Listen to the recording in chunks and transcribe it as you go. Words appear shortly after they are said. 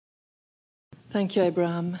Thank you,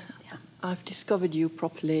 Abraham. Yeah. I've discovered you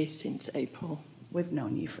properly since April. We've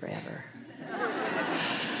known you forever.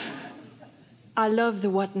 I love the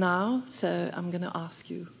what now, so I'm going to ask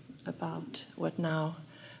you about what now.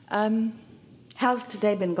 How's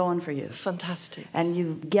today been going for you? Fantastic. And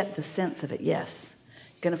you get the sense of it, yes.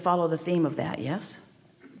 You're going to follow the theme of that, yes?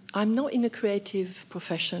 I'm not in a creative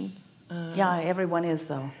profession. Yeah, everyone is,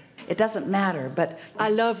 though. It doesn't matter, but... I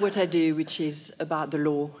love what I do, which is about the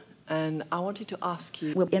law. And I wanted to ask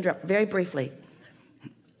you... We'll interrupt very briefly.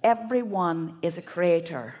 Everyone is a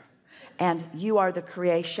creator, and you are the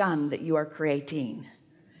creation that you are creating.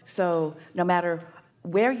 So no matter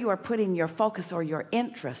where you are putting your focus or your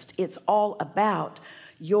interest, it's all about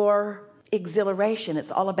your exhilaration.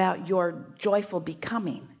 It's all about your joyful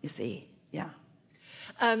becoming, you see. Yeah.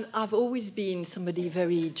 I've always been somebody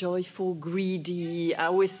very joyful, greedy. I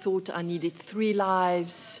always thought I needed 3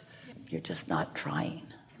 lives. You're just not trying.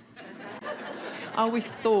 I always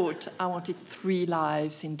thought I wanted 3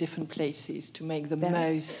 lives in different places to make the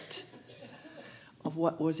most of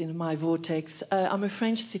what was in my vortex. I'm a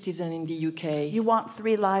French citizen in the UK. You want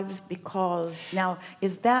 3 lives because... Now,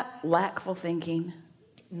 is that lackful thinking?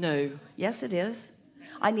 No. Yes, it is.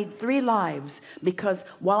 I need 3 lives because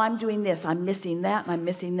while I'm doing this, I'm missing that, and I'm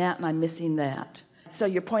missing that, and I'm missing that. So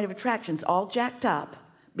your point of attraction's all jacked up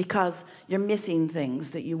because you're missing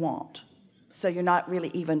things that you want. So you're not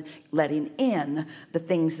really even letting in the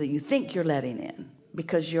things that you think you're letting in,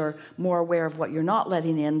 because you're more aware of what you're not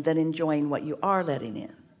letting in than enjoying what you are letting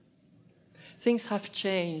in. Things have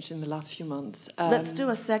changed in the last few months. Let's do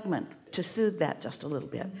a segment to soothe that just a little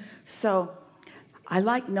bit. So I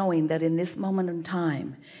like knowing that in this moment in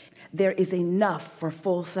time, there is enough for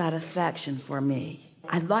full satisfaction for me.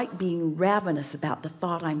 I like being ravenous about the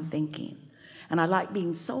thought I'm thinking. And I like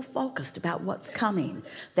being so focused about what's coming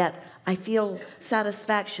that I feel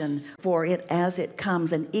satisfaction for it as it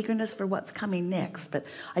comes and eagerness for what's coming next. But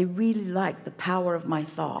I really like the power of my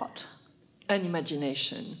thought. And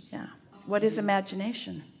imagination. Yeah. What is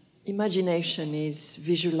imagination? Imagination is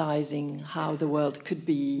visualizing how the world could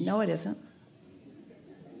be. No, it isn't.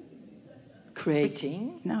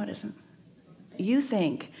 Creating. No, it isn't. You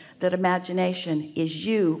think that imagination is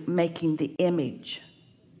you making the image.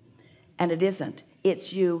 And it isn't.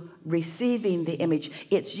 It's you receiving the image.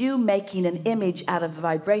 It's you making an image out of the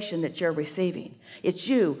vibration that you're receiving. It's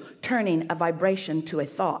you turning a vibration to a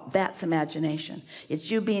thought. That's imagination.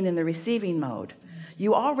 It's you being in the receiving mode.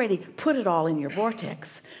 You already put it all in your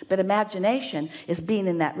vortex, but imagination is being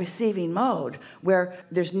in that receiving mode where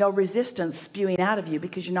there's no resistance spewing out of you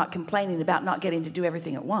because you're not complaining about not getting to do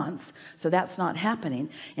everything at once. So that's not happening.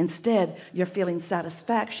 Instead, you're feeling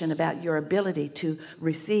satisfaction about your ability to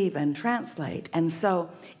receive and translate. And so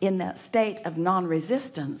in that state of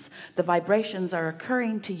non-resistance, the vibrations are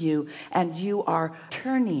occurring to you, and you are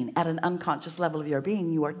turning at an unconscious level of your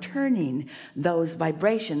being. You are turning those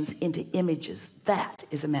vibrations into images. That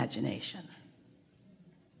is imagination.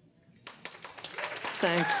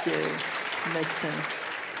 Thank you. Makes sense.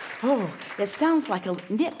 Oh, it sounds like a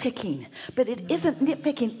nitpicking, but it isn't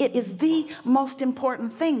nitpicking. It is the most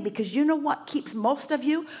important thing, because you know what keeps most of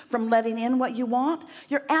you from letting in what you want?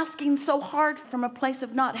 You're asking so hard from a place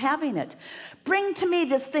of not having it. Bring to me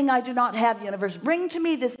this thing I do not have, universe. Bring to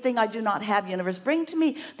me this thing I do not have, universe. Bring to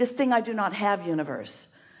me this thing I do not have, universe.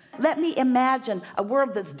 Let me imagine a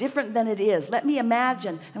world that's different than it is. Let me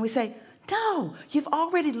imagine. And we say, no, you've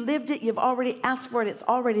already lived it. You've already asked for it. It's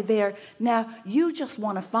already there. Now you just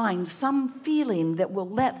want to find some feeling that will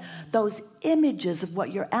let those images of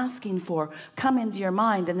what you're asking for come into your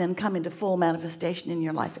mind and then come into full manifestation in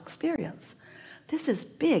your life experience. This is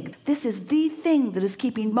big. This is the thing that is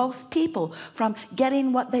keeping most people from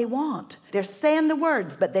getting what they want. They're saying the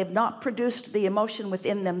words, but they've not produced the emotion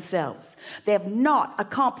within themselves. They have not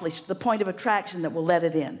accomplished the point of attraction that will let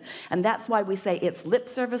it in. And that's why we say it's lip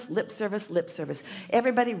service, lip service, lip service.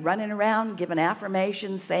 Everybody running around, giving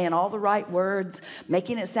affirmations, saying all the right words,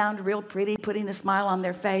 making it sound real pretty, putting a smile on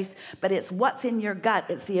their face. But it's what's in your gut.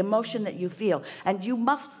 It's the emotion that you feel. And you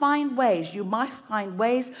must find ways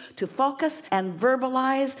to focus and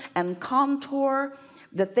verbalize and contour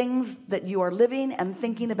the things that you are living and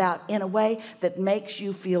thinking about in a way that makes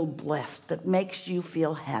you feel blessed, that makes you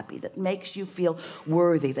feel happy, that makes you feel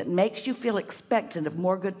worthy, that makes you feel expectant of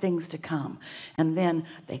more good things to come. And then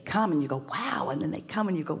they come and you go, wow. And then they come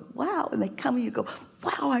and you go, wow. And they come and you go,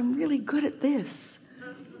 wow, I'm really good at this.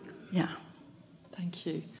 Yeah. Thank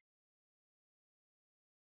you.